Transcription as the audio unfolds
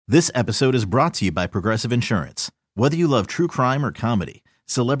This episode is brought to you by Progressive Insurance. Whether you love true crime or comedy,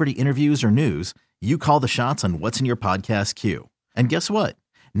 celebrity interviews or news, you call the shots on what's in your podcast queue. And guess what?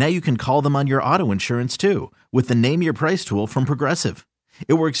 Now you can call them on your auto insurance too with the Name Your Price tool from Progressive.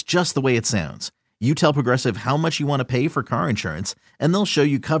 It works just the way it sounds. You tell Progressive how much you want to pay for car insurance, and they'll show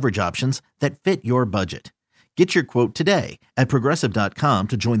you coverage options that fit your budget. Get your quote today at Progressive.com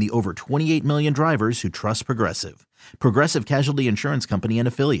to join the over 28 million drivers who trust Progressive. Progressive Casualty Insurance Company and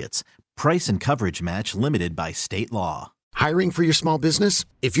Affiliates. Price and coverage match limited by state law. Hiring for your small business?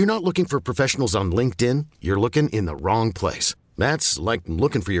 If you're not looking for professionals on LinkedIn, you're looking in the wrong place. That's like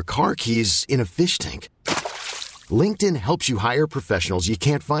looking for your car keys in a fish tank. LinkedIn helps you hire professionals you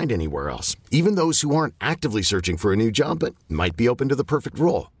can't find anywhere else, even those who aren't actively searching for a new job but might be open to the perfect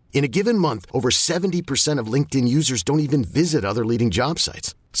role. In a given month, over 70% of LinkedIn users don't even visit other leading job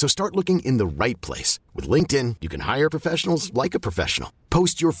sites. So start looking in the right place. With LinkedIn, you can hire professionals like a professional.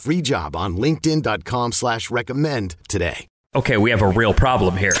 Post your free job on linkedin.com/recommend today. Okay, we have a real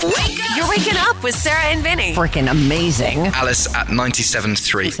problem here. You're waking up with Sarah and Vinnie. Freaking amazing. Alice at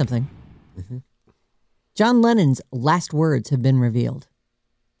 97.3. Something. Mm-hmm. John Lennon's last words have been revealed.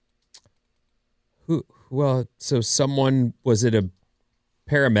 Well, so was it a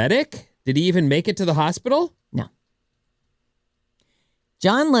paramedic? Did he even make it to the hospital? No.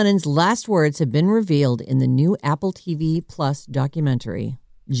 John Lennon's last words have been revealed in the new Apple TV Plus documentary,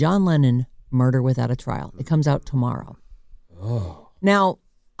 John Lennon, Murder Without a Trial. It comes out tomorrow. Oh. Now,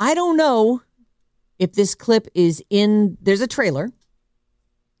 I don't know if this clip is there's a trailer.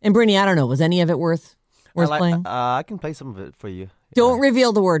 And Brittany, I don't know, was any of it worth playing? I can play some of it for you. Don't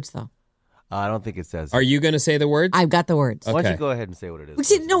reveal the words, though. I don't think it says. Are you going to say the words? I've got the words. Okay. Why don't you go ahead and say what it is?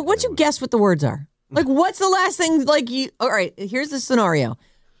 See, no, why don't you guess what the words are? Like, what's the last thing? All right, here's the scenario: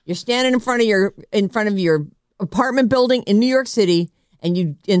 you're standing in front of your apartment building in New York City,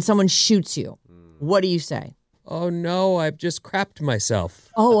 and someone shoots you. What do you say? Oh no, I've just crapped myself.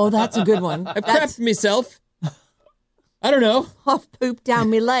 Oh, that's a good one. I've crapped myself. I don't know. I've pooped down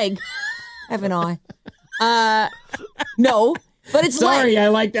my leg, haven't I? No. But it's sorry, I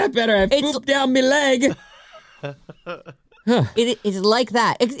like that better. I pooped down my leg. It's like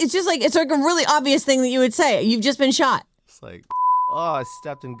that. It's just like, it's like a really obvious thing that you would say. You've just been shot. It's like, I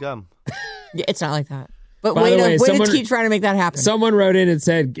stepped in gum. Yeah, it's not like that. But way to keep trying to make that happen. Someone wrote in and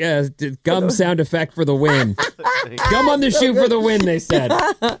said, gum sound effect for the win. Gum on the shoe for the win, they said.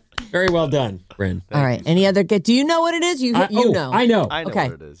 Very well done, Bryn. All right. Any other? Do you know what it is? You know. I know. I know okay.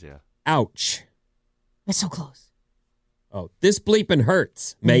 what it is, yeah. Ouch. That's so close. Oh, this bleeping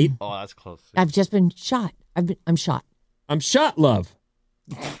hurts, mate. Oh, that's close. I've just been shot. I'm shot. I'm shot, love.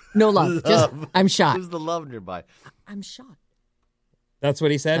 No love. Just I'm shot. Who's the love nearby? I'm shot. That's what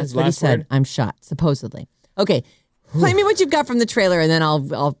he said? That's what he said. I'm shot, supposedly. Okay. Play me what you've got from the trailer, and then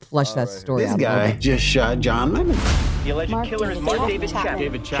I'll flush that story out. This guy just shot John Lennon. The alleged killer is Mark David Chapman.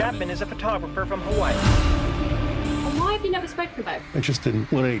 David Chapman. Chapman is a photographer from Hawaii. Why have you never spoken about it? I just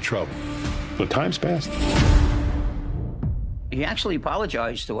didn't want any trouble. But time's passed. He actually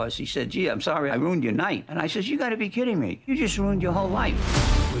apologized to us. He said, gee, I'm sorry I ruined your night. And I said, you got to be kidding me. You just ruined your whole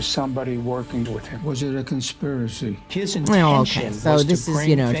life. Was somebody working with him? Was it a conspiracy? His intention okay. So this is,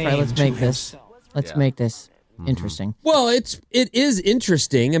 try, let's make this. Let's make this interesting. Well, it is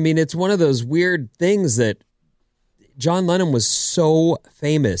interesting. I mean, it's one of those weird things that John Lennon was so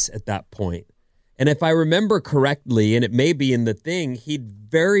famous at that point. And if I remember correctly, and it may be in the thing, he'd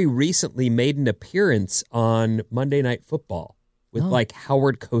very recently made an appearance on Monday Night Football with like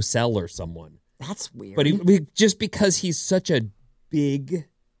Howard Cosell or someone. That's weird. But just because he's such a big,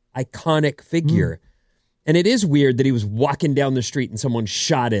 iconic figure. And it is weird that he was walking down the street and someone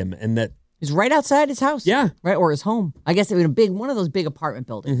shot him and that he's right outside his house. Yeah. Right, or his home. I guess it was one of those big apartment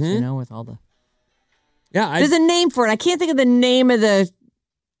buildings, with all the... Yeah. There's a name for it. I can't think of the name of the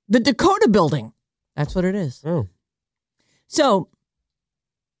Dakota building. That's what it is. Oh. So,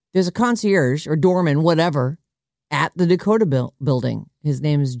 there's a concierge or doorman, whatever, at the Dakota building. His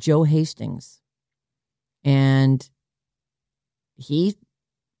name is Joe Hastings. And he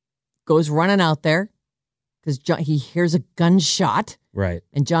goes running out there because he hears a gunshot. Right.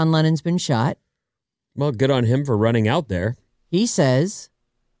 And John Lennon's been shot. Well, good on him for running out there. He says,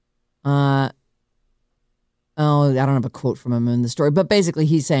 I don't have a quote from him in the story, but basically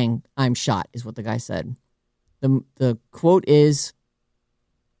he's saying, I'm shot, is what the guy said. The quote is,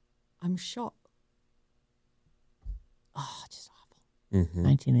 I'm shot. Oh, just awful.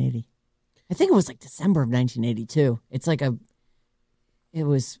 1980. I think it was like December of 1982. It's like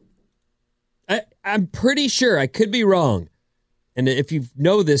I'm pretty sure, I could be wrong, And if you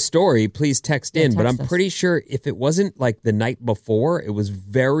know this story, please text in. But I'm us. pretty sure if it wasn't like the night before, it was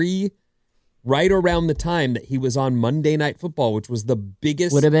very right around the time that he was on Monday Night Football, which was the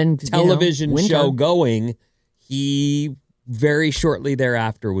biggest Would have been, television winter. show going. He very shortly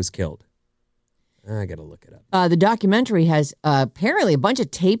thereafter was killed. I got to look it up. The documentary has apparently a bunch of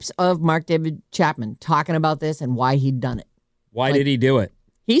tapes of Mark David Chapman talking about this and why he'd done it. Why did he do it?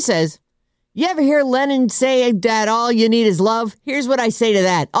 He says, you ever hear Lennon say that all you need is love? Here's what I say to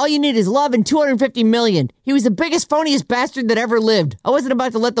that. All you need is love and $250 million. He was the biggest, phoniest bastard that ever lived. I wasn't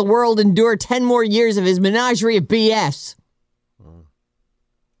about to let the world endure 10 more years of his menagerie of BS.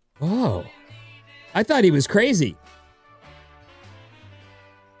 Oh. I thought he was crazy.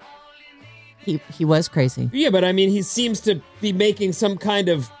 He was crazy. Yeah, but I mean, he seems to be making some kind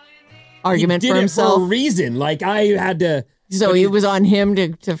of argument he did for it himself. For a reason. Like, I had to... So it was on him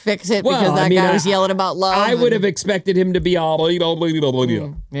to fix it because that guy was yelling about love. I would have expected him to be all...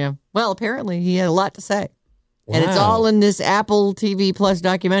 Yeah. Well, apparently he had a lot to say. Wow. And it's all in this Apple TV Plus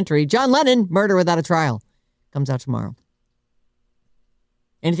documentary. John Lennon, Murder Without a Trial. Comes out tomorrow.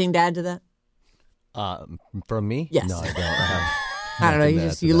 Anything to add to that? From me? Yes. No, I don't. I don't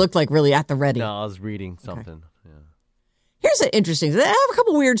know. You looked like really at the ready. No, I was reading something. Okay. Yeah. Here's an interesting... I have a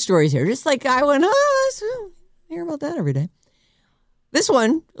couple weird stories here. Just like I went, I hear about that every day. This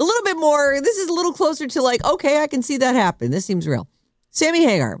one, a little bit more, this is a little closer to like, okay, I can see that happen. This seems real. Sammy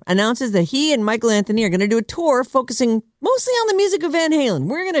Hagar announces that he and Michael Anthony are going to do a tour focusing mostly on the music of Van Halen.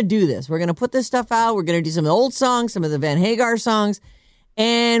 We're going to do this. We're going to put this stuff out. We're going to do some of the old songs, some of the Van Hagar songs.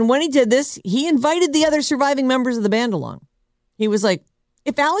 And when he did this, he invited the other surviving members of the band along. He was like,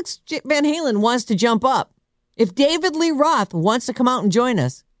 if Alex Van Halen wants to jump up, if David Lee Roth wants to come out and join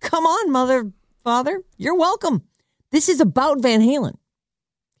us, come on, father, you're welcome. This is about Van Halen.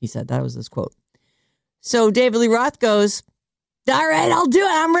 He said, that was his quote. So David Lee Roth goes, all right, I'll do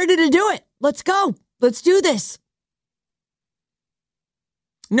it. I'm ready to do it. Let's go. Let's do this.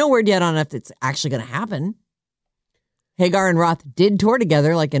 No word yet on if it's actually going to happen. Hagar and Roth did tour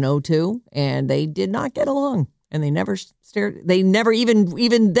together like in 2002, and they did not get along. And they never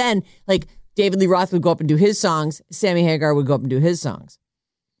even then, like David Lee Roth would go up and do his songs. Sammy Hagar would go up and do his songs.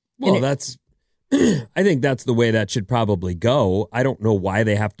 Well, I think that's the way that should probably go. I don't know why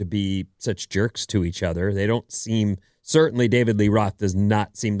they have to be such jerks to each other. They don't seem, certainly David Lee Roth does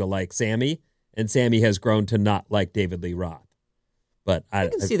not seem to like Sammy, and Sammy has grown to not like David Lee Roth. But I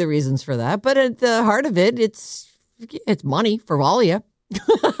can see the reasons for that. But at the heart of it, it's money for all of you.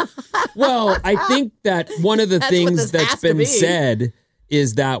 Well, I think that one of the things that's been said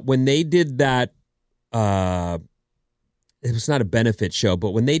is that when they did that, it was not a benefit show,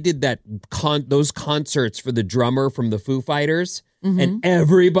 but when they did that those concerts for the drummer from the Foo Fighters, and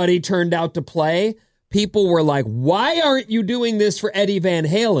everybody turned out to play, people were like, why aren't you doing this for Eddie Van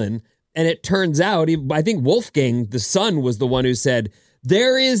Halen? And it turns out, I think Wolfgang, the son, was the one who said,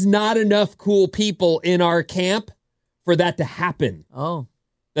 there is not enough cool people in our camp for that to happen. Oh.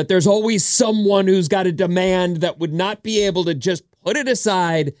 That there's always someone who's got a demand that would not be able to just put it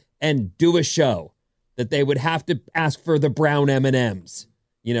aside and do a show. That they would have to ask for the brown M&Ms,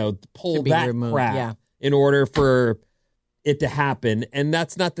 pull that removed, crap in order for it to happen. And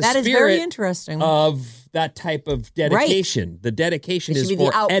that's not the spirit is very interesting. Of that type of dedication. Right. The dedication is for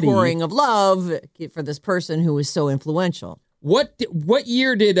the Eddie. Outpouring of love for this person who was so influential. What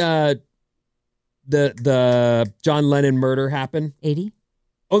year did the John Lennon murder happen? 80.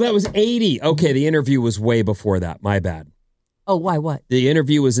 Oh, that was 80. Okay, the interview was way before that. My bad. Oh, why? What? The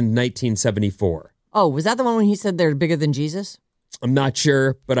interview was in 1974. Oh, was that the one when he said they're bigger than Jesus? I'm not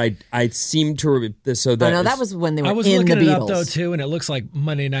sure, but I seem to so that. Oh, no, that was when they were in the Beatles. I was looking it up though too, and it looks like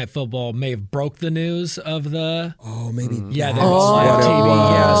Monday Night Football may have broke the news of the. Oh, maybe. Yeah, that was live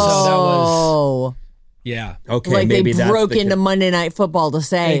TV. Yeah, so that was. Yeah. Okay. Like maybe they broke into Monday Night Football to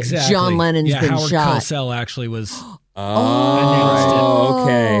say John Lennon's been Howard shot. Howard Cosell actually was. announced it.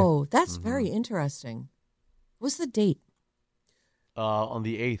 Okay. Oh, that's very interesting. What's the date? On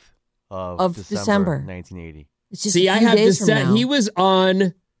the 8th of December 1980. It's just See, a I few have days from now. he was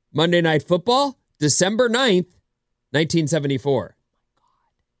on Monday Night Football, December 9th, 1974.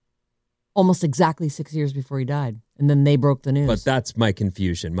 Almost exactly 6 years before he died. And then they broke the news. But that's my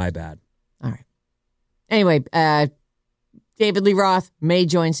confusion. My bad. All right. Anyway, David Lee Roth may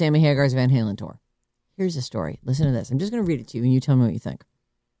join Sammy Hagar's Van Halen tour. Here's a story. Listen to this. I'm just going to read it to you, and you tell me what you think.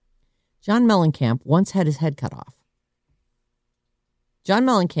 John Mellancamp once had his head cut off. John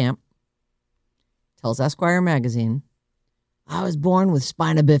Mellancamp tells Esquire magazine, I was born with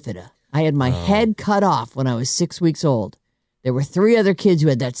spina bifida. I had my head cut off when I was 6 weeks old. There were 3 other kids who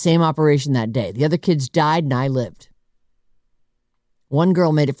had that same operation that day. The other kids died, and I lived. One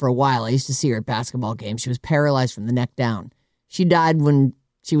girl made it for a while. I used to see her at basketball games. She was paralyzed from the neck down. She died when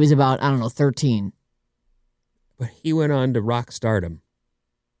she was about, 13. But he went on to rock stardom.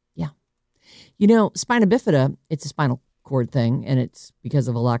 Yeah. Spina bifida, it's a spinal cord thing, and it's because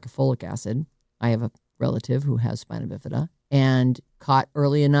of a lack of folic acid. I have a relative who has spina bifida, and caught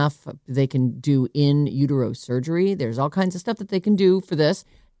early enough, they can do in utero surgery. There's all kinds of stuff that they can do for this.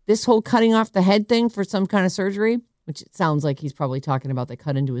 This whole cutting off the head thing for some kind of surgery, which it sounds like he's probably talking about, they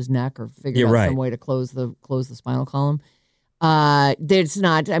cut into his neck or figured out some way to close the spinal column. It's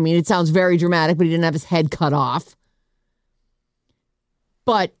not, it sounds very dramatic, but he didn't have his head cut off.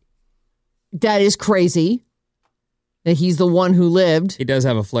 But that is crazy that he's the one who lived. He does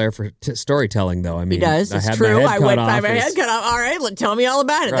have a flair for storytelling, though. He does. It's true. I went by my head cut off. All right, tell me all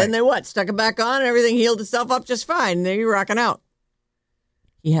about it. Right. Then they stuck it back on, and everything healed itself up just fine. And there you're rocking out.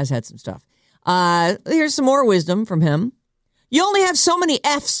 He has had some stuff. Here's some more wisdom from him. You only have so many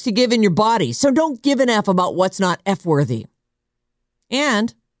F's to give in your body, so don't give an F about what's not F-worthy.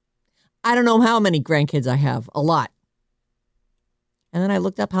 And I don't know how many grandkids I have. A lot. And then I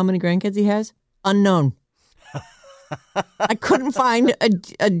looked up how many grandkids he has. Unknown. I couldn't find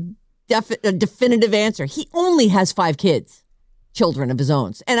a definitive answer. He only has 5 children of his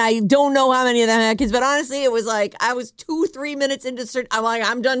own. And I don't know how many of them had kids, but honestly, it was like I was 2-3 minutes into search. I'm like,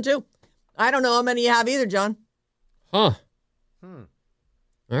 I'm done too. I don't know how many you have either, John. Huh. All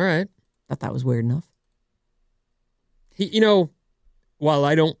right. Thought that was weird enough. While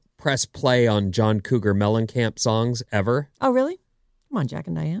I don't press play on John Cougar Mellancamp songs ever. Oh, really? Come on, Jack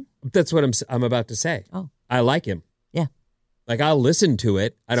and Diane. That's what I'm about to say. Oh. I like him. Yeah. Like, I'll listen to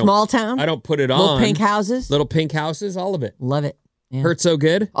it. Small town? I don't put it on. Little pink houses? Little pink houses, all of it. Love it. Yeah. Hurt So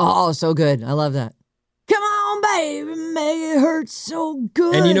Good? Oh, so good. I love that. Come on, baby, make it hurt so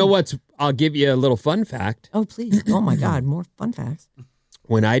good. And you know what? I'll give you a little fun fact. Oh, please. Oh, my God. More fun facts.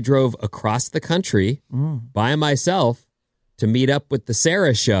 When I drove across the country by myself to meet up with the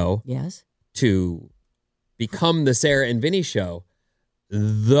Sarah Show. Yes. To become the Sarah and Vinnie Show,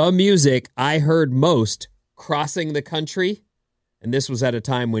 the music I heard most crossing the country, and this was at a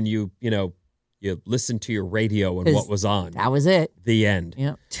time when you listened to your radio and what was on. That was it. The end.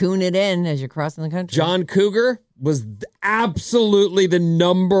 Yeah. Tune it in as you're crossing the country. John Cougar was absolutely the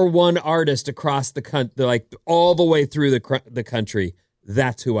number one artist across the country, like all the way through the country.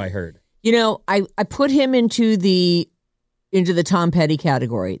 That's who I heard. I put him into the Tom Petty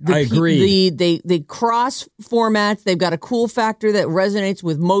category. I agree. They cross formats. They've got a cool factor that resonates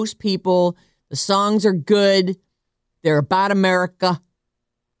with most people. The songs are good. They're about America,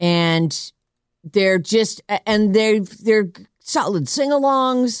 and they're solid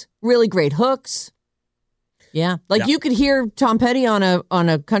sing-alongs. Really great hooks. Yeah, you could hear Tom Petty on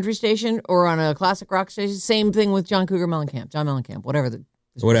a country station or on a classic rock station. Same thing with John Cougar Mellencamp, John Mellencamp,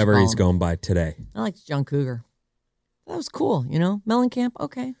 whatever he's going by today. I like John Cougar. That was cool, Mellancamp,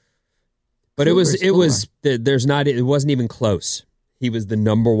 okay. But it wasn't even close. He was the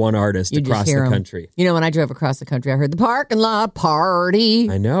number one artist across the country. When I drove across the country, I heard the parking lot party.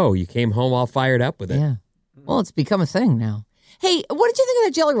 I know. You came home all fired up with it. Yeah. Well, it's become a thing now. Hey, what did you think of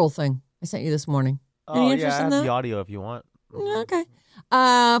that Jelly Roll thing I sent you this morning? Any interest in that? The audio if you want. Okay. If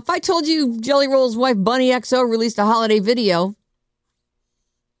I told you Jelly Roll's wife, Bunny XO, released a holiday video,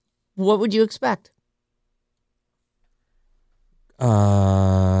 what would you expect?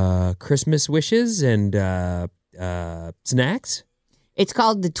 Christmas wishes and snacks. It's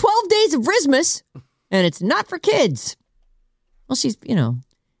called the 12 Days of Christmas, and it's not for kids. Well, she's,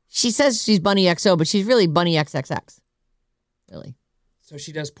 she says she's Bunny XO, but she's really Bunny XXX. Really. So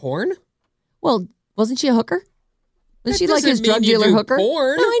she does porn? Well, wasn't she a hooker? Wasn't she like his drug dealer hooker?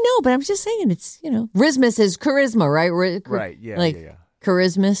 Porn. No, I know, but I'm just saying it's, Christmas is charisma, right? Right, yeah, yeah.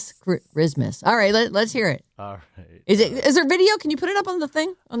 Charismas. All right, let's hear it. All right. Is there video? Can you put it up on the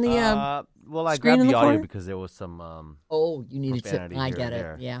thing? On the well, I screen grabbed in the audio corner? because there was some you needed to. I get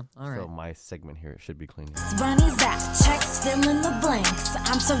it. Yeah. All right. So my segment here should be clean. Bunny's that checks fill in the blanks.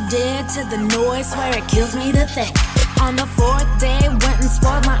 I'm so dead to the noise where it kills me to think. On the 4th day, went and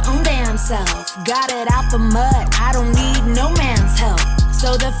spoiled my own damn self. Got it out the mud. I don't need no man's help.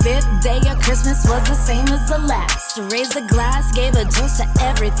 So the 5th day of Christmas was the same as the last. Raised a glass, gave a toast to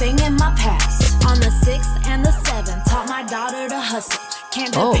everything in my past. On the 6th and the 7th, taught my daughter to hustle.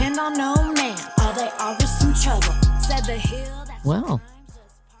 Can't depend on no man. All they are is some trouble. Said the hill. Well,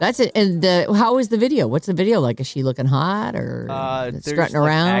 That's it. And how is the video? What's the video like? Is she looking hot or strutting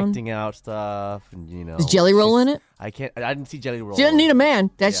around? Acting out stuff, and Is Jelly Roll in it? I didn't see Jelly Roll. She doesn't need a man.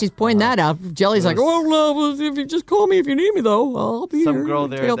 She's pointing that out. Jelly's like, oh no, if you just call me if you need me though, I'll be Some here. girl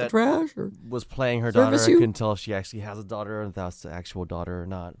there take out that the trash or was playing her daughter. I you. couldn't tell if she actually has a daughter, if that's the actual daughter or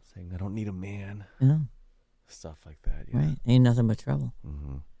not. Saying I don't need a man. Yeah. Stuff like that. Yeah. Right. Ain't nothing but trouble.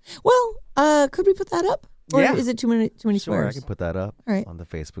 Mm-hmm. Well, could we put that up? Or is it too many Sure, swears? I can put that up on the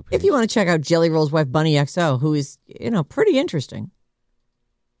Facebook page. If you want to check out Jelly Roll's wife, Bunny XO, who is, pretty interesting.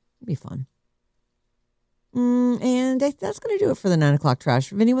 It'd be fun. And that's going to do it for the 9 o'clock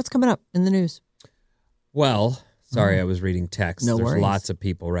trash. Vinny, what's coming up in the news? Well, sorry, I was reading text. No There's worries. lots of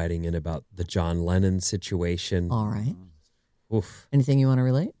people writing in about the John Lennon situation. All right. Oof. Anything you want to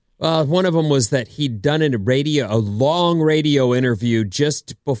relate? One of them was that he'd done a long radio interview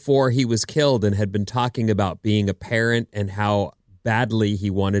just before he was killed and had been talking about being a parent and how badly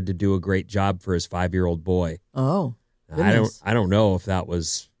he wanted to do a great job for his 5-year-old boy. Oh, I don't know if that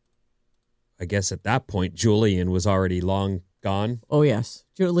was, I guess at that point, Julian was already long gone. Oh, yes.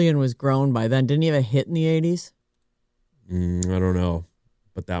 Julian was grown by then. Didn't he have a hit in the 80s? I don't know,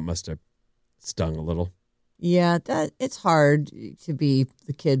 but that must have stung a little. Yeah, it's hard to be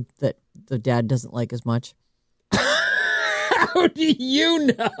the kid that the dad doesn't like as much. How do you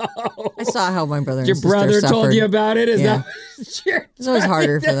know? I saw how my brother and Your sister brother suffered. told you about it? Is that what you're It's always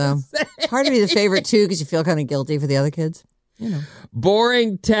harder trying for them. to say? It's hard to be the favorite, too, because you feel kind of guilty for the other kids.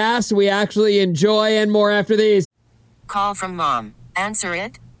 Boring tasks we actually enjoy and more after these. Call from mom. Answer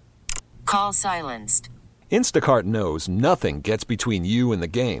it. Call silenced. Instacart knows nothing gets between you and the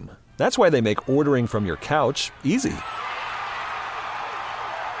game. That's why they make ordering from your couch easy.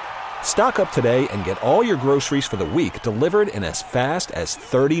 Stock up today and get all your groceries for the week delivered in as fast as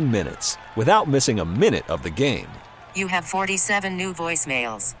 30 minutes without missing a minute of the game. You have 47 new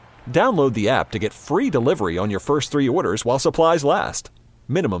voicemails. Download the app to get free delivery on your first 3 orders while supplies last.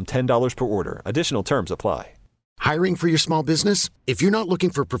 Minimum $10 per order. Additional terms apply. Hiring for your small business? If you're not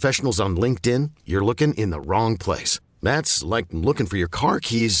looking for professionals on LinkedIn, you're looking in the wrong place. That's like looking for your car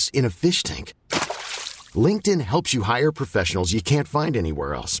keys in a fish tank. LinkedIn helps you hire professionals you can't find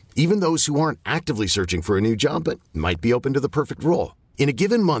anywhere else, even those who aren't actively searching for a new job but might be open to the perfect role. In a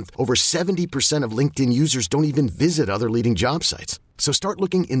given month, over 70% of LinkedIn users don't even visit other leading job sites. So start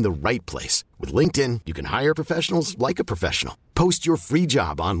looking in the right place. With LinkedIn, you can hire professionals like a professional. Post your free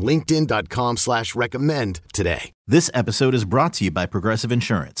job on linkedin.com/recommend today. This episode is brought to you by Progressive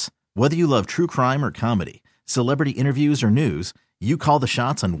Insurance. Whether you love true crime or comedy, celebrity interviews or news, you call the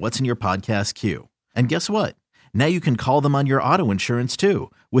shots on what's in your podcast queue. And guess what? Now you can call them on your auto insurance too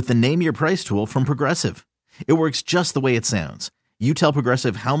with the Name Your Price tool from Progressive. It works just the way it sounds. You tell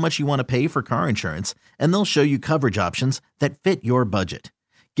Progressive how much you want to pay for car insurance, and they'll show you coverage options that fit your budget.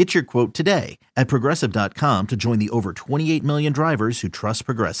 Get your quote today at Progressive.com to join the over 28 million drivers who trust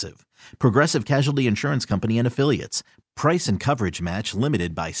Progressive. Progressive Casualty Insurance Company and Affiliates. Price and coverage match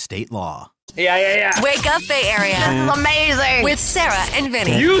limited by state law. Yeah. Wake up, Bay Area. This is amazing. With Sarah and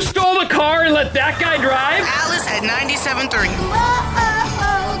Vinny. You stole the car and let that guy drive? Alice at 97.3.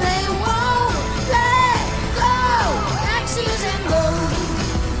 They won't let go. Axes and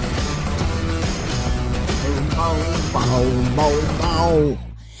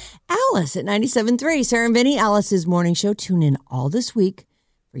Alice at 97.3. Sarah and Vinny, Alice's morning show. Tune in all this week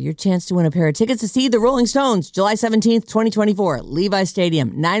for your chance to win a pair of tickets to see the Rolling Stones, July 17th, 2024, Levi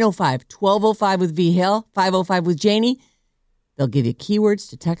Stadium, 9:05, 12:05 with V. Hill, 5:05 with Janie. They'll give you keywords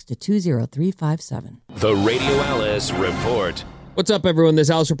to text to 20357. The Radio Alice Report. What's up, everyone? This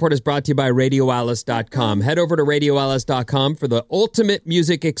Alice Report is brought to you by RadioAlice.com. Head over to RadioAlice.com for the ultimate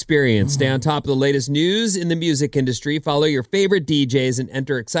music experience. Stay on top of the latest news in the music industry. Follow your favorite DJs and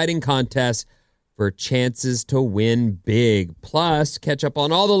enter exciting contests for chances to win big. Plus, catch up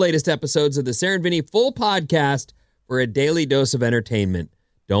on all the latest episodes of the Sarah and Vinny full podcast for a daily dose of entertainment.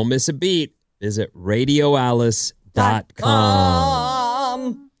 Don't miss a beat. Visit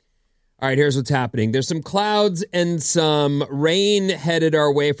RadioAlice.com. All right, here's what's happening. There's some clouds and some rain headed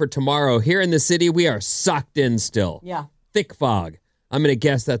our way for tomorrow. Here in the city, we are sucked in still. Yeah. Thick fog. I'm going to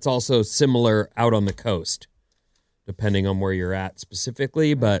guess that's also similar out on the coast, depending on where you're at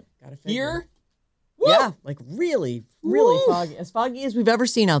specifically. But here, woo! Yeah, like really foggy. As foggy as we've ever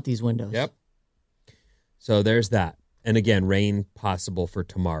seen out these windows. Yep. So there's that. And again, rain possible for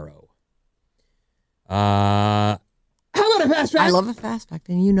tomorrow. How about a fast fact? I love a fast fact,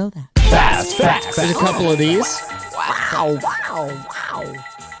 and you know that. Fast fact. There's a couple of these. Wow.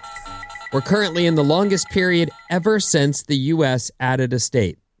 We're currently in the longest period ever since the U.S. added a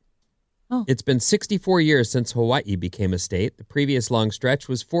state. Oh. It's been 64 years since Hawaii became a state. The previous long stretch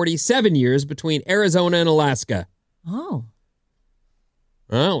was 47 years between Arizona and Alaska. Oh.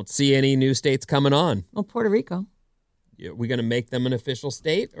 I don't see any new states coming on. Well, Puerto Rico. Are we going to make them an official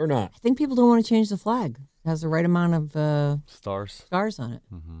state or not? I think people don't want to change the flag. It has the right amount of stars on it.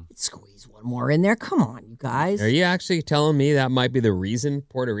 Mm-hmm. Squeeze one more in there. Come on, you guys. Are you actually telling me that might be the reason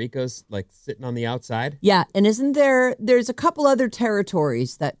Puerto Rico's like sitting on the outside? Yeah, and there's a couple other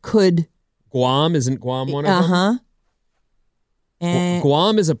territories that could... Guam? Isn't Guam one of them? Uh-huh.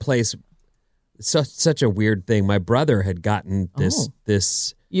 Guam is a place, such a weird thing. My brother had gotten this.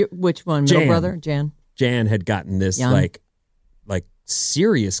 Which one? Middle brother? Jan? Jan had gotten this like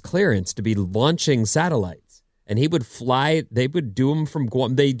serious clearance to be launching satellites. And he would fly, they would do them from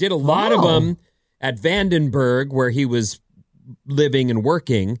Guam. They did a lot of them at Vandenberg where he was living and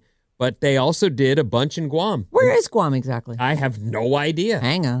working, but they also did a bunch in Guam. Where is Guam exactly? I have no idea.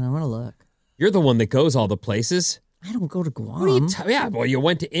 Hang on, I'm going to look. You're the one that goes all the places. I don't go to Guam. What are you yeah, well, you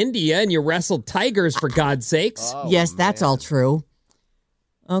went to India and you wrestled tigers, for God's sakes. Oh, yes, that's all true.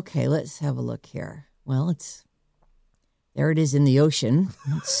 Okay, let's have a look here. Well, there it is in the ocean.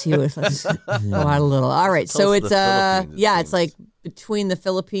 Let's see let's go out a little. All right, so it's it's like between the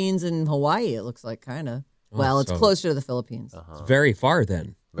Philippines and Hawaii, it looks like, kind of. Well, it's closer to the Philippines. It's very far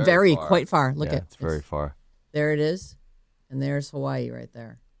then. Quite far. Look it's very far. There it is. And there's Hawaii right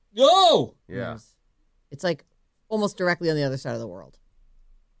there. Yo! Yeah. It's like almost directly on the other side of the world.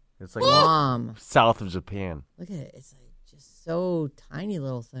 It's like Guam. South of Japan. Look at it. It's like just so tiny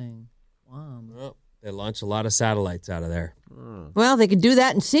little thing. Guam. Well, they launch a lot of satellites out of there. Well, they could do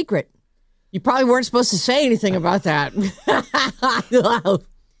that in secret. You probably weren't supposed to say anything about that.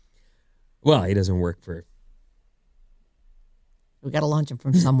 Well, he doesn't work for... We got to launch him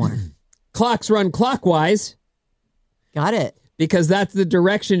from somewhere. Clocks run clockwise. Got it. Because that's the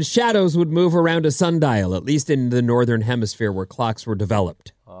direction shadows would move around a sundial, at least in the northern hemisphere where clocks were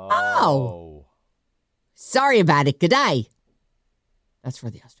developed. Oh. Sorry about it. Good day. That's for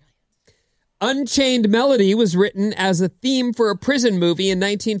the Australians. Unchained Melody was written as a theme for a prison movie in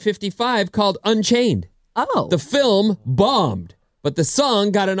 1955 called Unchained. Oh. The film bombed, but the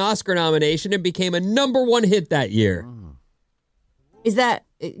song got an Oscar nomination and became a #1 hit that year. Is that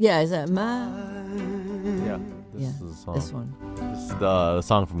my... Yeah, this is a song. This one. This is the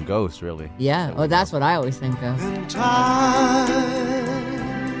song from Ghost, really. Yeah, that's what I always think of.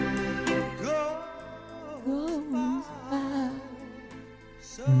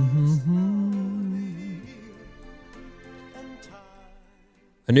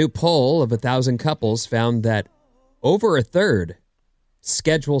 A new poll of 1,000 couples found that over a third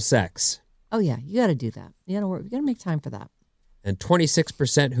schedule sex. Oh, yeah, you got to do that. You got to work. You got to make time for that. And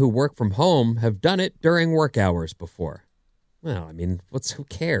 26% who work from home have done it during work hours before. Well, I mean, who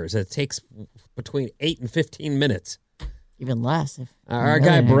cares? It takes between 8 and 15 minutes. Even less. Our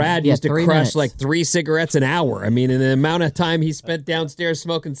guy Brad used to crush like 3 cigarettes an hour. I mean, in the amount of time he spent downstairs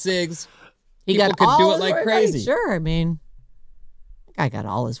smoking cigs, people could do it like crazy. Right, sure, I mean, that guy got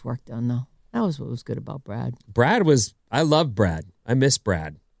all his work done, though. That was what was good about Brad. I love Brad. I miss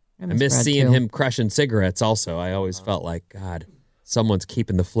Brad. I miss Brad seeing too. him crushing cigarettes also. I always felt like, God, someone's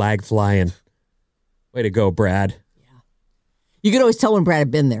keeping the flag flying. Way to go, Brad. Yeah. You could always tell when Brad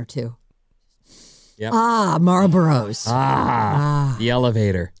had been there, too. Yep. Marlboros. The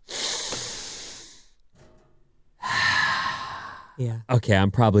elevator. Yeah. Okay,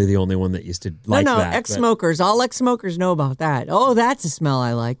 I'm probably the only one that used to like that. No, ex-smokers. All ex-smokers know about that. Oh, that's a smell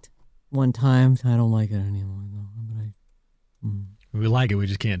I liked one time. I don't like it anymore. We like it, we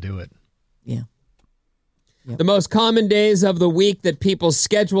just can't do it. Yeah. Yep. The most common days of the week that people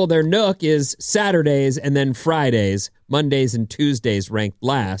schedule their nook is Saturdays and then Fridays. Mondays and Tuesdays ranked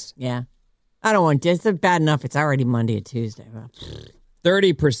last. Yeah. I don't want this. It's bad enough. It's already Monday and Tuesday.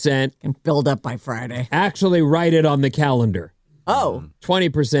 30% can build up by Friday. Actually write it on the calendar. Oh.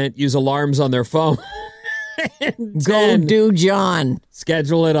 20% use alarms on their phone. Go do John.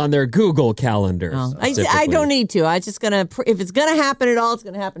 Schedule it on their Google calendar. Oh. I don't need to. I just going to, if it's going to happen at all, it's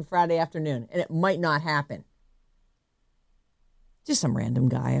going to happen Friday afternoon. And it might not happen. Just some random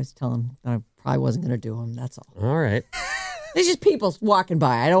guy. I was telling him I probably wasn't going to do him. That's all. All right. There's just people walking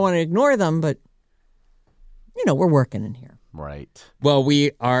by. I don't want to ignore them, but, we're working in here. Right. Well,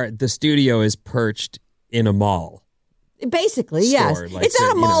 the studio is perched in a mall. Basically, yes. Like it's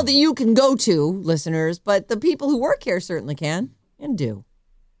not a mall that you can go to, listeners, but the people who work here certainly can and do.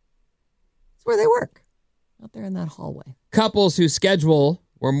 It's where they work, out there in that hallway. Couples who schedule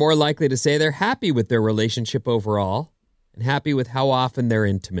were more likely to say they're happy with their relationship overall and happy with how often they're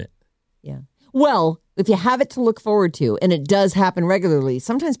intimate. Yeah. Well, if you have it to look forward to, and it does happen regularly,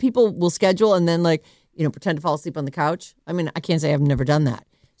 sometimes people will schedule and then pretend to fall asleep on the couch. I mean, I can't say I've never done that.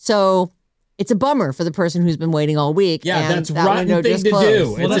 So it's a bummer for the person who's been waiting all week. Yeah, and that's that rotten window thing just to closed.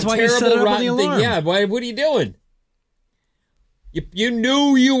 do. Well, It's that's a why you set terrible it up on rotten the thing. alarm. Yeah, what are you doing? You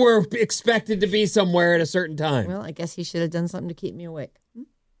knew you were expected to be somewhere at a certain time. Well, I guess he should have done something to keep me awake.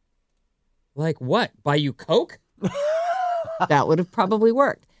 Like what? Buy you Coke? That would have probably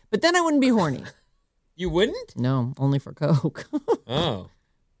worked. But then I wouldn't be horny. You wouldn't? No, only for Coke. Oh.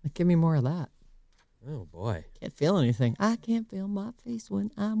 Give me more of that. Oh, boy. Can't feel anything. I can't feel my face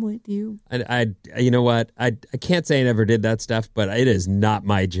when I'm with you. I you know what? I can't say I never did that stuff, but it is not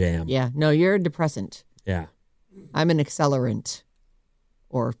my jam. Yeah. No, you're a depressant. Yeah. I'm an accelerant,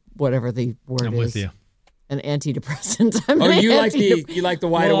 or whatever the word I'm is. with you. An antidepressant. You like the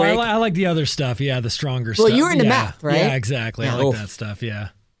wide awake? I like the other stuff. Yeah, the stronger stuff. Well, you were into meth, right? Yeah, exactly. Yeah. I like that stuff. Yeah.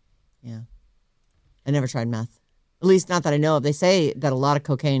 Yeah. I never tried meth. At least not that I know of. They say that a lot of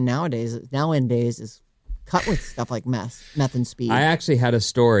cocaine nowadays is cut with stuff like meth and speed. I actually had a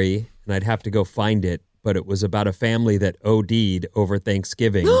story, and I'd have to go find it, but it was about a family that OD'd over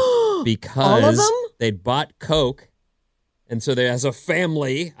Thanksgiving because all of them? They'd bought Coke. And so they, as a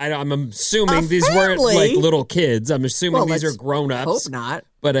family, I'm assuming these weren't family? like little kids. I'm assuming these are let's grown-ups. Hope not.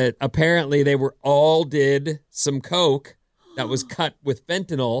 But apparently they all did some Coke that was cut with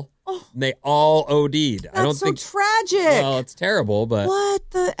fentanyl, and they all OD'd. That's tragic. Well, it's terrible, but what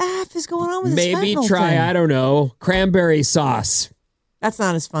the F is going on with maybe this fentanyl try, thing? I don't know, cranberry sauce. That's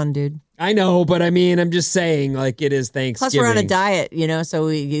not as fun, dude. I know, but I mean, I'm just saying, like, it is Thanksgiving. Plus, we're on a diet, so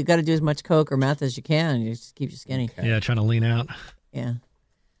you got to do as much Coke or meth as you can. You just keep you skinny. Yeah, trying to lean out. Yeah.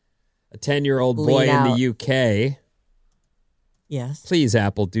 A 10-year-old boy in the UK. Yes. Please,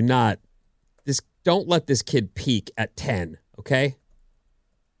 Apple, don't let this kid peak at 10, okay?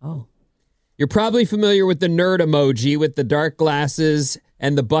 Oh. You're probably familiar with the nerd emoji with the dark glasses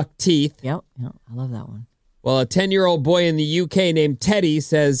and the buck teeth. Yep. I love that one. Well, a 10-year-old boy in the UK named Teddy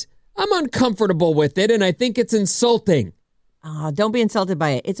says, I'm uncomfortable with it, and I think it's insulting. Don't be insulted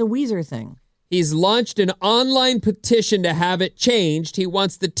by it. It's a Weezer thing. He's launched an online petition to have it changed. He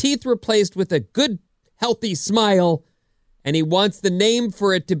wants the teeth replaced with a good, healthy smile, and he wants the name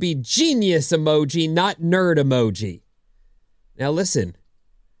for it to be genius emoji, not nerd emoji. Now, listen,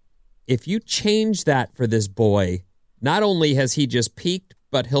 if you change that for this boy, not only has he just peaked,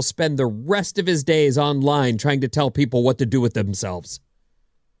 but he'll spend the rest of his days online trying to tell people what to do with themselves.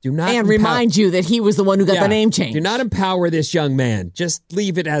 Remind you that he was the one who got the name changed. Do not empower this young man. Just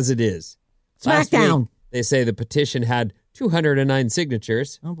leave it as it is. Smackdown. They say the petition had 209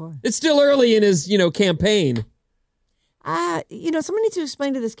 signatures. Oh, boy. It's still early in his, campaign. Someone needs to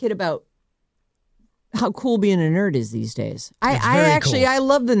explain to this kid about how cool being a nerd is these days. I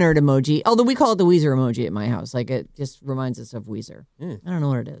love the nerd emoji, although we call it the Weezer emoji at my house. Like, it just reminds us of Weezer. I don't know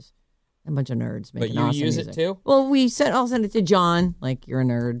what it is. A bunch of nerds making awesome music. But you use it too? Well, I'll send it to John, like, you're a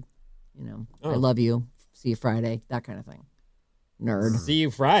nerd. I love you. See you Friday. That kind of thing. Nerd. See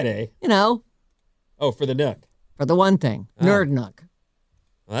you Friday? Oh, for the Nook. For the one thing. Nerd Nook.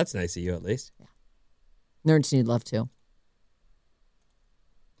 Well, that's nice of you, at least. Yeah. Nerds need love, too.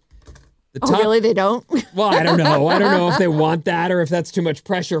 Really? They don't? Well, I don't know. I don't know if they want that or if that's too much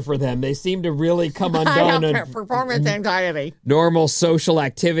pressure for them. They seem to really come undone. I have performance anxiety. Normal social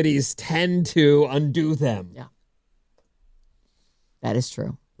activities tend to undo them. Yeah. That is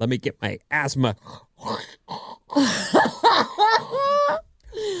true. Let me get my asthma.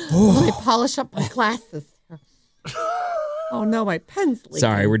 Let me polish up my glasses. Oh, no, my pen's leaking.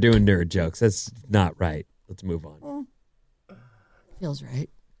 Sorry, we're doing nerd jokes. That's not right. Let's move on. Feels right.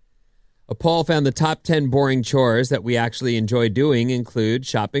 A poll found the top 10 boring chores that we actually enjoy doing include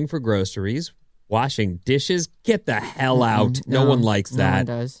shopping for groceries, washing dishes. Get the hell out. No one likes that.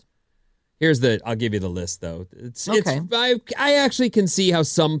 No one does. I'll give you the list, though. Okay. I actually can see how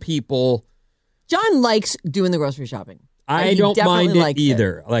some people. John likes doing the grocery shopping. I don't mind it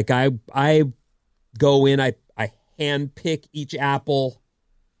either. Like, I go in, I hand pick each apple.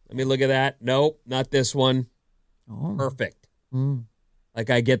 Let me look at that. Nope, not this one. Oh. Perfect. Like,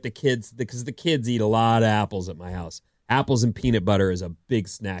 I get the kids, because the kids eat a lot of apples at my house. Apples and peanut butter is a big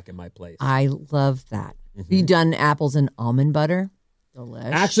snack in my place. I love that. Have you done apples and almond butter?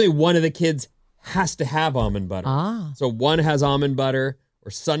 Delish. Actually, one of the kids has to have almond butter. So one has almond butter,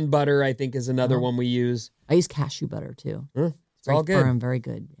 or sun butter, I think, is another one we use. I use cashew butter, too. It's all good. Firm, very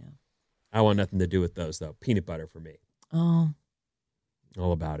good, yeah. I want nothing to do with those, though. Peanut butter for me. Oh.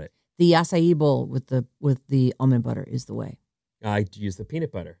 All about it. The acai bowl with the almond butter is the way. I use the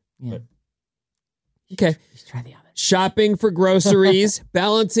peanut butter. Yeah. But Okay. Try the oven. Shopping for groceries,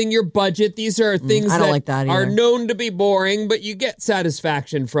 balancing your budget. These are things I don't like that are either. known to be boring, but you get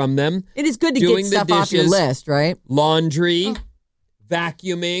satisfaction from them. It is good to Doing get the stuff off your dishes, list, right? Laundry,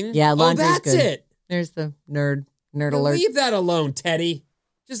 vacuuming. Yeah, laundry's that's good. it. There's the nerd Now alert. leave that alone, Teddy.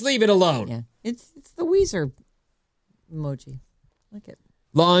 Just leave it alone. Yeah, it's the Weezer emoji. Like it.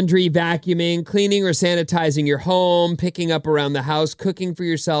 Laundry, vacuuming, cleaning or sanitizing your home, picking up around the house, cooking for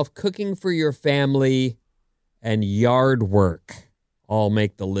yourself, cooking for your family, and yard work all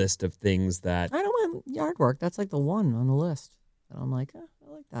make the list of things that... I don't mind yard work. That's like the one on the list. And I'm like, I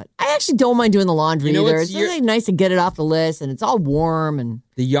like that. I actually don't mind doing the laundry either. It's really nice to get it off the list, and it's all warm. And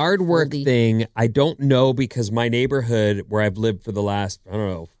the yard work thing, I don't know, because my neighborhood where I've lived for the last,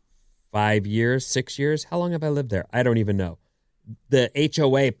 5 years, 6 years. How long have I lived there? I don't even know. The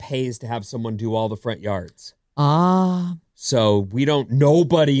HOA pays to have someone do all the front yards. So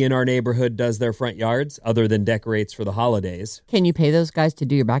nobody in our neighborhood does their front yards other than decorates for the holidays. Can you pay those guys to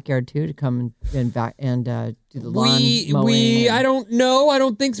do your backyard too, to come and do the lawn mowing? I don't know. I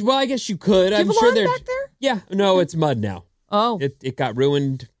don't think so. Well, I guess you could. Do you have a lawn back there? Yeah. No, it's mud now. Oh. It got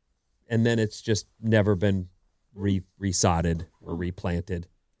ruined, and then it's just never been resodded or replanted.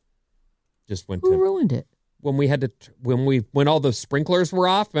 Just went Who ruined it? When all the sprinklers were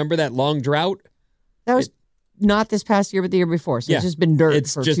off. Remember that long drought? That was not this past year, but the year before. So it's just been dirt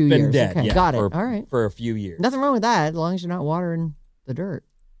for 2 years. It's just been dead. Okay, Yeah, got it. For, all right. For a few years. Nothing wrong with that, as long as you're not watering the dirt.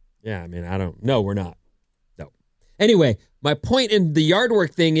 Yeah, I mean, no, we're not. No. Anyway, my point in the yard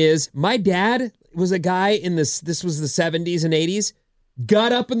work thing is my dad was a guy in this was the 70s and 80s,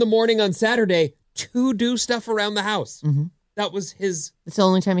 got up in the morning on Saturday to do stuff around the house. Mm-hmm. That was his... It's the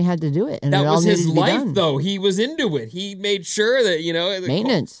only time he had to do it. And that it all was his needed to be life, done. though. He was into it. He made sure that,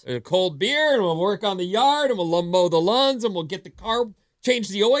 Maintenance. A cold beer, and we'll work on the yard, and we'll mow the lawns, and we'll get the car, change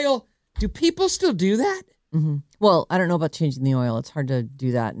the oil. Do people still do that? Mm-hmm. Well, I don't know about changing the oil. It's hard to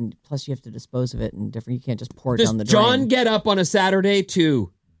do that, and plus you have to dispose of it and different. You can't just pour it down the drain. Does John get up on a Saturday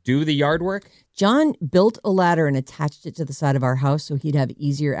to do the yard work? John built a ladder and attached it to the side of our house so he'd have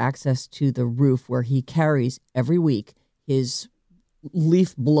easier access to the roof, where he carries every week his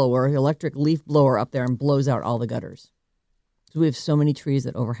electric leaf blower up there and blows out all the gutters. So we have so many trees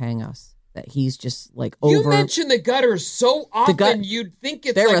that overhang us that he's just like over. You mention the gutters so often, you'd think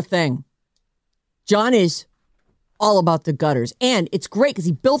they're a thing. John is all about the gutters. And it's great because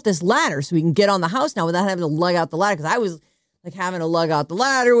he built this ladder so we can get on the house now without having to lug out the ladder. Because I was like having to lug out the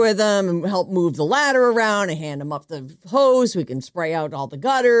ladder with him and help move the ladder around and hand him up the hose so we can spray out all the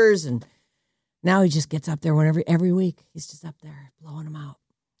gutters. And now he just gets up there every week. He's just up there blowing them out.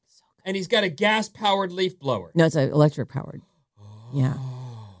 And he's got a gas-powered leaf blower. No, it's electric-powered. Yeah.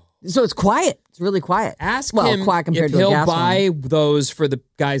 So it's quiet. It's really quiet. Ask him quiet compared if to a he'll gas buy one. those for the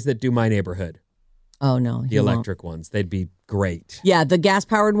guys that do my neighborhood. Oh, no. The electric ones. They'd be great. Yeah, the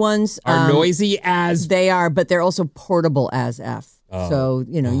gas-powered ones are noisy as... They are, but they're also portable as F. Oh. So,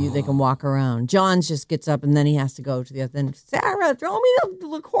 they can walk around. John just gets up and then he has to go to the other end. Sarah, throw me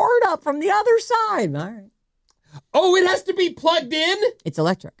the cord up from the other side. All right. Oh, it has to be plugged in? It's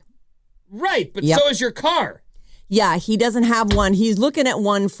electric. Right, but so is your car. Yeah, he doesn't have one. He's looking at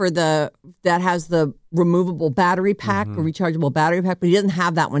one that has the removable battery pack, a rechargeable battery pack, but he doesn't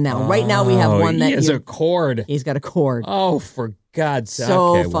have that one now. Right now we have one that he has a cord. He's got a cord. Oh, for God's sake.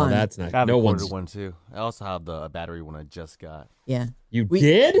 So okay, fun. Well, that's not... I have no a one's... one, too. I also have the battery one I just got. Yeah. You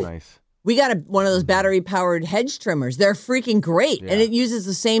did? Nice. We got one of those battery-powered hedge trimmers. They're freaking great. Yeah. And it uses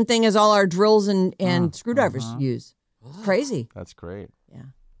the same thing as all our drills and screwdrivers use. It's crazy. That's great. Yeah.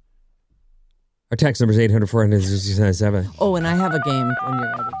 Our text number is 800-400-6697. Oh, and I have a game when you're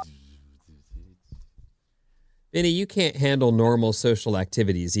ready. Vinnie, you can't handle normal social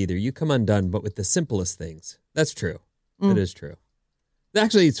activities either. You come undone, but with the simplest things. That's true. That is true.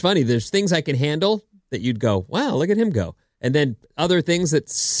 Actually, it's funny. There's things I can handle that you'd go, wow, look at him go. And then other things that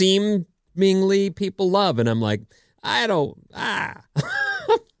seemingly people love. And I'm like, I'll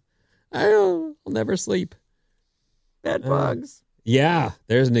never sleep. Bed bugs. Yeah,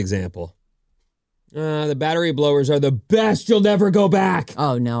 there's an example. The battery blowers are the best. You'll never go back.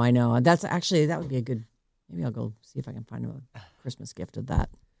 Oh, no, I know. That would be a good, maybe I'll go see if I can find a Christmas gift of that.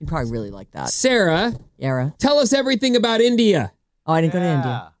 You'd probably really like that. Sarah, tell us everything about India. Oh, I didn't go to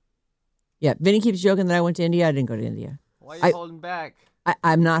India. Yeah, Vinny keeps joking that I went to India. I didn't go to India. Why are you holding back?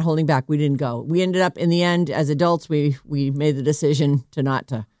 I'm not holding back. We didn't go. We ended up, in the end, as adults, we made the decision we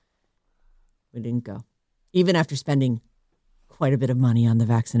didn't go. Even after spending quite a bit of money on the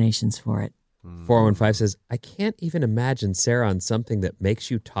vaccinations for it. 415 says, I can't even imagine Sarah on something that makes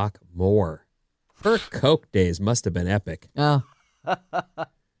you talk more. Her Coke days must have been epic. Oh.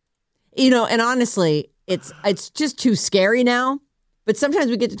 And honestly, it's just too scary now. But sometimes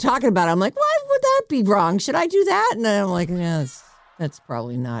we get to talking about it. I'm like, why would that be wrong? Should I do that? And I'm like, yeah, that's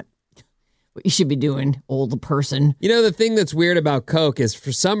probably not what you should be doing, old person. The thing that's weird about Coke is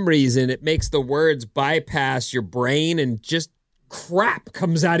for some reason it makes the words bypass your brain and just crap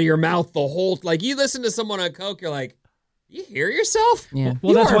comes out of your mouth the whole. Like you listen to someone on Coke, you're like, you hear yourself? Yeah.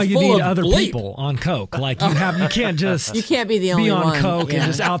 Well, that's why you need other people on Coke. Like you can't just you can't be the only on one. Coke and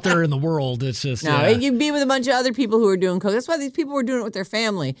just out there in the world. It's just you be with a bunch of other people who are doing Coke. That's why these people were doing it with their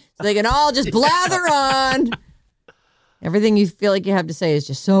family, so they can all just blather on. Everything you feel like you have to say is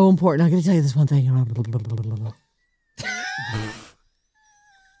just so important. I'm going to tell you this one thing.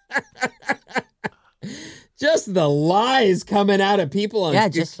 Just the lies coming out of people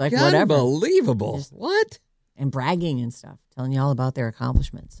on just like whatever. Unbelievable. What? And bragging and stuff, telling you all about their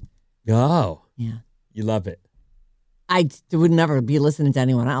accomplishments. Oh. Yeah. You love it. I would never be listening to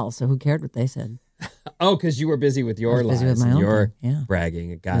anyone else, so who cared what they said? Oh, because you were busy with your lies with my and own your thing.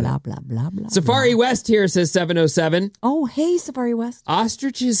 bragging. Got blah, it. blah, blah, blah, Safari blah. West here says 707. Oh, hey, Safari West.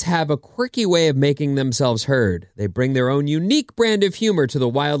 Ostriches have a quirky way of making themselves heard. They bring their own unique brand of humor to the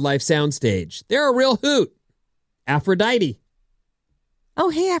wildlife soundstage. They're a real hoot. Aphrodite. Oh,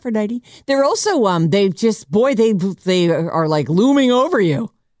 hey, Aphrodite. They're also, they are like looming over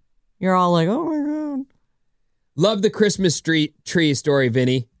you. You're all like, oh my God. Love the Christmas tree story,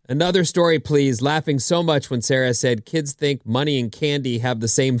 Vinny. Another story, please. Laughing so much when Sarah said kids think money and candy have the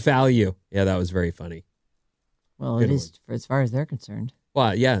same value. Yeah, that was very funny. Well, it is for as far as they're concerned.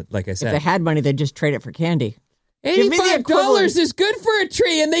 Well, yeah, like I said. If they had money, they'd just trade it for candy. $85 is good for a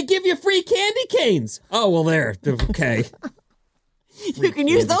tree, and they give you free candy canes. Oh, well, there. Okay. You can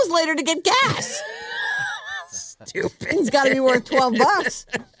use those later to get gas. Stupid. It's got to be worth $12.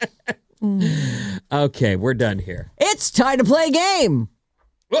 Okay, we're done here. It's time to play a game.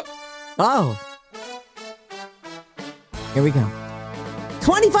 Whoop. Oh. Here we go.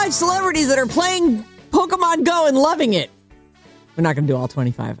 25 celebrities that are playing Pokemon Go and loving it. We're not going to do all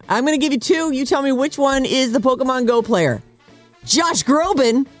 25. I'm going to give you 2. You tell me which one is the Pokemon Go player. Josh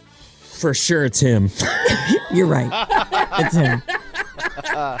Groban. For sure it's him. You're right. It's him.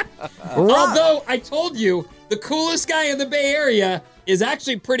 Although I told you the coolest guy in the Bay Area is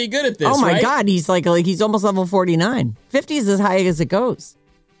actually pretty good at this. Oh my right? God, he's like he's almost level 49. 50 is as high as it goes.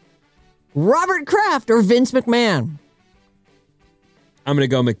 Robert Kraft or Vince McMahon? I'm going to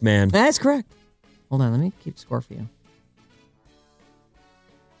go McMahon. That's correct. Hold on, let me keep score for you.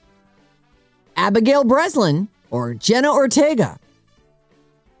 Abigail Breslin or Jenna Ortega?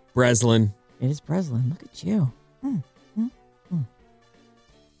 Breslin. It is Breslin. Look at you.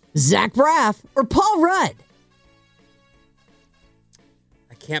 Zach Braff or Paul Rudd?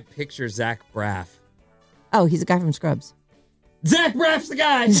 I can't picture Zach Braff. Oh, he's a guy from Scrubs. Zach Braff's the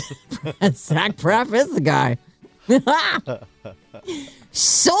guy. Zach Braff is the guy.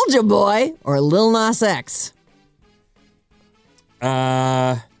 Soulja Boy or Lil Nas X?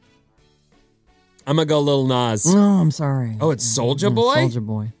 I'm gonna go Lil Nas. No, I'm sorry. Oh, it's Soulja Boy? Soulja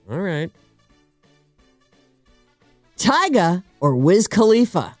Boy. All right. Tyga or Wiz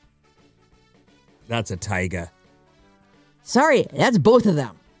Khalifa? That's a Tyga. Sorry, that's both of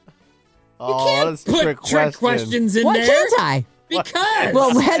them. Oh, that's a trick Trick questions in Why there. can't I? Because.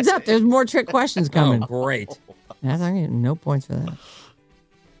 Well, heads up, there's more trick questions coming. Oh, great. I'm getting no points for that.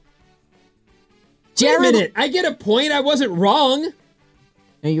 Wait a minute. I get a point. I wasn't wrong.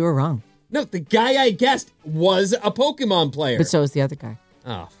 No, you were wrong. No, the guy I guessed was a Pokemon player. But so is the other guy.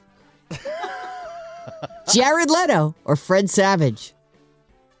 Oh. Jared Leto or Fred Savage?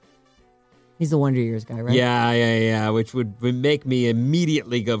 He's the Wonder Years guy, right? Yeah. Which would make me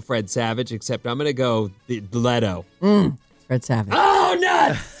immediately go Fred Savage, except I'm going to go the Leto. Fred Savage. Oh,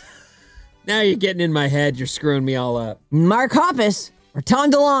 nuts! Now you're getting in my head. You're screwing me all up. Mark Hoppus or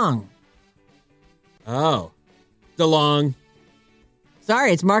Tom DeLonge? Oh. DeLonge.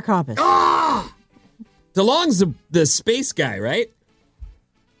 Sorry, it's Mark Hoppus. Ah! DeLonge's the space guy, right?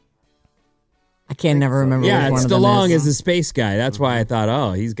 I can't never remember. Yeah, which it's one of them DeLonge is. is the space guy. That's why I thought,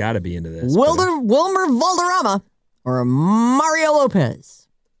 oh, he's got to be into this. Wilmer Valderrama or Mario Lopez?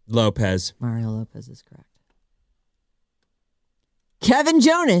 Lopez. Mario Lopez is correct. Kevin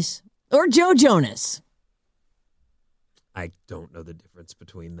Jonas or Joe Jonas? I don't know the difference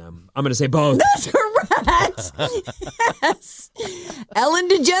between them. I'm going to say both. That's correct. Yes. Ellen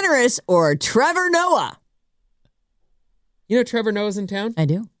DeGeneres or Trevor Noah? You know Trevor Noah's in town? I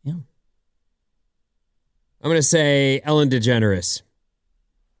do, yeah. I'm going to say Ellen DeGeneres.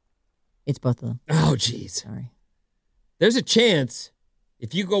 It's both of them. Oh, jeez. Sorry. There's a chance,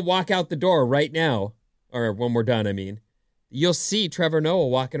 if you go walk out the door right now, or when we're done, I mean, You'll see Trevor Noah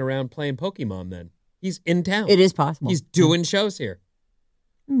walking around playing Pokemon then. He's in town. It is possible. He's doing shows here.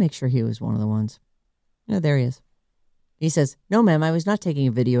 Make sure he was one of the ones. No, there he is. He says, "No, ma'am, I was not taking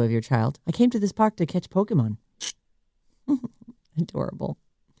a video of your child. I came to this park to catch Pokemon." Adorable.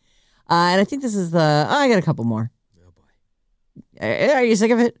 And I think this is I got a couple more. Oh, boy. Are you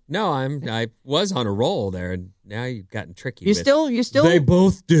sick of it? No, I was on a roll there, and now you've gotten tricky. You're still. They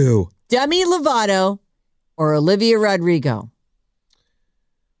both do. Demi Lovato or Olivia Rodrigo?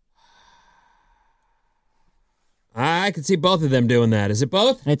 I can see both of them doing that. Is it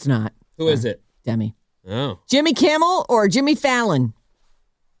both? It's not. Who is it? Demi. Oh. Jimmy Kimmel or Jimmy Fallon?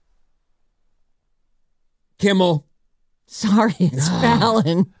 Kimmel. Sorry, it's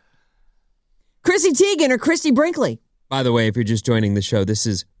Fallon. Chrissy Teigen or Christy Brinkley? By the way, if you're just joining the show, this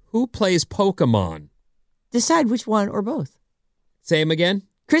is Who Plays Pokemon? Decide which one or both. Say him again.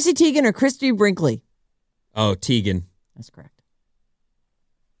 Chrissy Teigen or Christy Brinkley? Oh, Teigen. That's correct.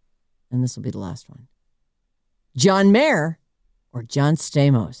 And this will be the last one. John Mayer or John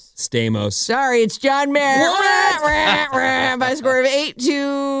Stamos? Stamos. Sorry, it's John Mayer. By a score of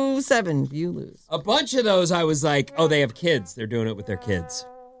 8-7, you lose. A bunch of those I was like, oh, they have kids. They're doing it with their kids.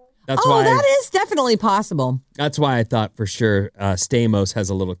 That's why that is definitely possible. That's why I thought for sure Stamos has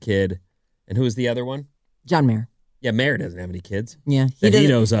a little kid. And who was the other one? John Mayer. Yeah, Mayer doesn't have any kids. Yeah. He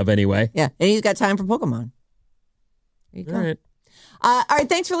knows of anyway. Yeah, and he's got time for Pokemon. There you go. All right. All right,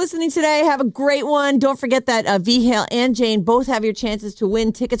 thanks for listening today. Have a great one. Don't forget that V-Hale and Jane both have your chances to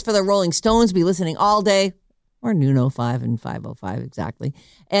win tickets for the Rolling Stones. Be listening all day, or noon 05 and 5:05 exactly.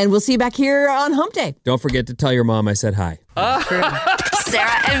 And we'll see you back here on Hump Day. Don't forget to tell your mom I said hi.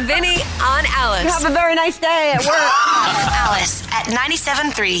 Sarah and Vinnie on Alice. Have a very nice day at work. Alice at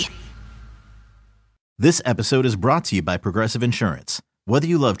 97.3. This episode is brought to you by Progressive Insurance. Whether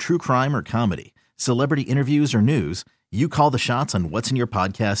you love true crime or comedy, celebrity interviews or news, you call the shots on what's in your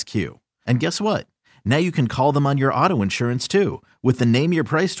podcast queue. And guess what? Now you can call them on your auto insurance too with the Name Your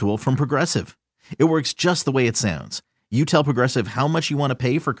Price tool from Progressive. It works just the way it sounds. You tell Progressive how much you want to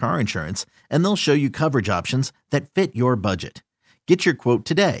pay for car insurance, and they'll show you coverage options that fit your budget. Get your quote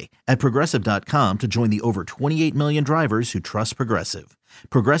today at Progressive.com to join the over 28 million drivers who trust Progressive.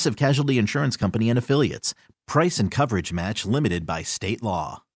 Progressive Casualty Insurance Company and Affiliates. Price and coverage match limited by state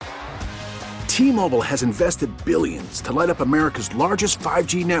law. T-Mobile has invested billions to light up America's largest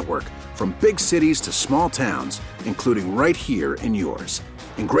 5G network, from big cities to small towns, including right here in yours.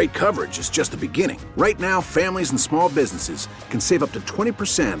 And great coverage is just the beginning. Right now, families and small businesses can save up to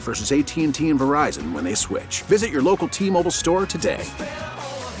 20% versus AT&T and Verizon when they switch. Visit your local T-Mobile store today.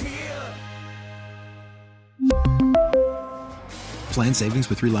 Plan savings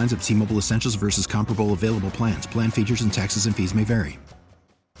with 3 lines of T-Mobile Essentials versus comparable available plans. Plan features and taxes and fees may vary.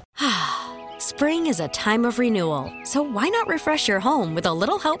 Spring is a time of renewal, so why not refresh your home with a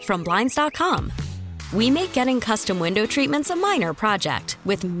little help from Blinds.com? We make getting custom window treatments a minor project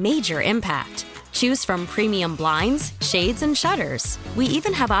with major impact. Choose from premium blinds, shades, and shutters. We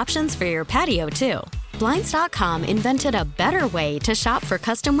even have options for your patio, too. Blinds.com invented a better way to shop for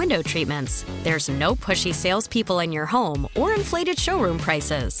custom window treatments. There's no pushy salespeople in your home or inflated showroom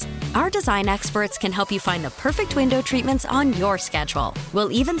prices. Our design experts can help you find the perfect window treatments on your schedule.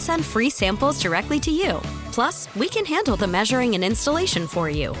 We'll even send free samples directly to you. Plus, we can handle the measuring and installation for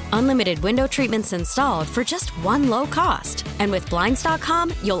you. Unlimited window treatments installed for just one low cost. And with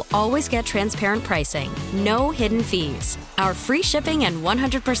Blinds.com, you'll always get transparent pricing. No hidden fees. Our free shipping and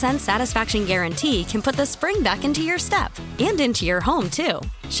 100% satisfaction guarantee can put the spring back into your step and into your home, too.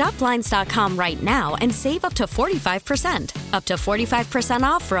 Shop Blinds.com right now and save up to 45%. Up to 45%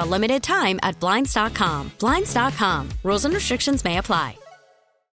 off for a limited time at Blinds.com. Blinds.com. Rules and restrictions may apply.